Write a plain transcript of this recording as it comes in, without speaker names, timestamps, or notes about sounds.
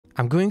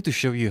I'm going to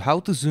show you how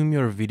to zoom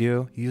your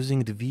video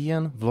using the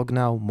VN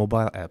VlogNow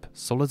mobile app.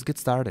 So let's get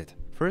started.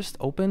 First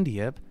open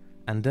the app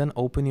and then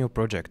open your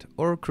project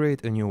or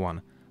create a new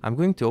one. I'm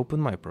going to open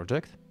my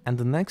project, and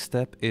the next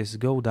step is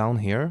go down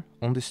here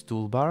on this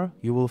toolbar.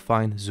 You will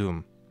find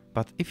zoom.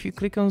 But if you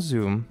click on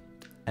zoom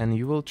and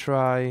you will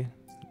try,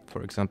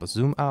 for example,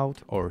 zoom out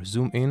or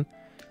zoom in,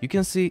 you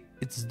can see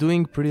it's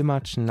doing pretty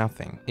much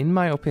nothing. In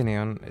my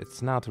opinion,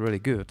 it's not really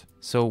good.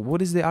 So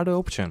what is the other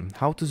option?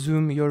 How to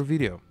zoom your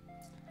video?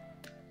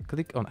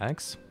 Click on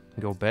X,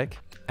 go back,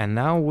 and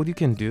now what you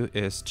can do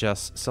is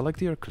just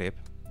select your clip,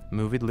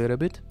 move it a little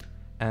bit,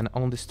 and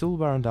on this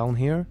toolbar down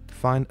here,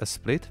 find a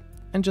split,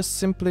 and just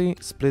simply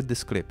split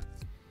this clip.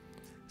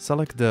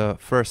 Select the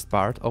first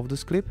part of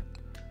this clip,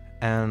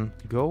 and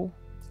go,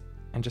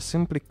 and just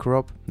simply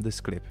crop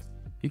this clip.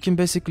 You can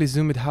basically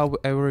zoom it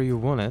however you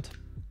want it.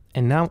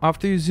 And now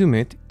after you zoom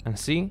it, and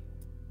see,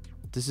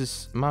 this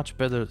is much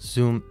better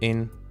zoom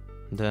in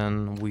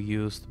than we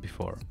used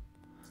before.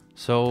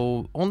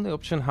 So only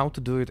option how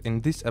to do it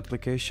in this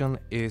application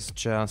is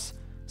just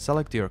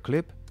select your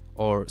clip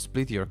or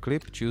split your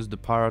clip, choose the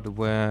part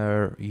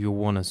where you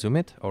want to zoom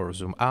it, or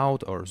zoom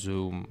out, or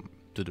zoom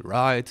to the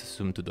right,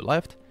 zoom to the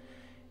left,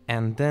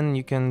 and then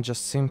you can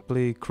just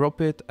simply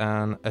crop it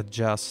and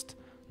adjust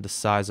the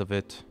size of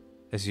it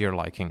as your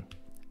liking.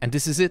 And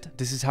this is it.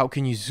 This is how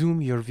can you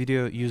zoom your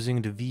video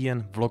using the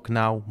VN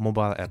VlogNow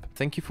mobile app.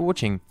 Thank you for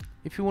watching.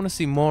 If you want to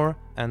see more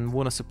and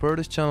want to support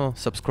this channel,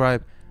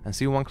 subscribe, and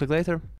see you one click later.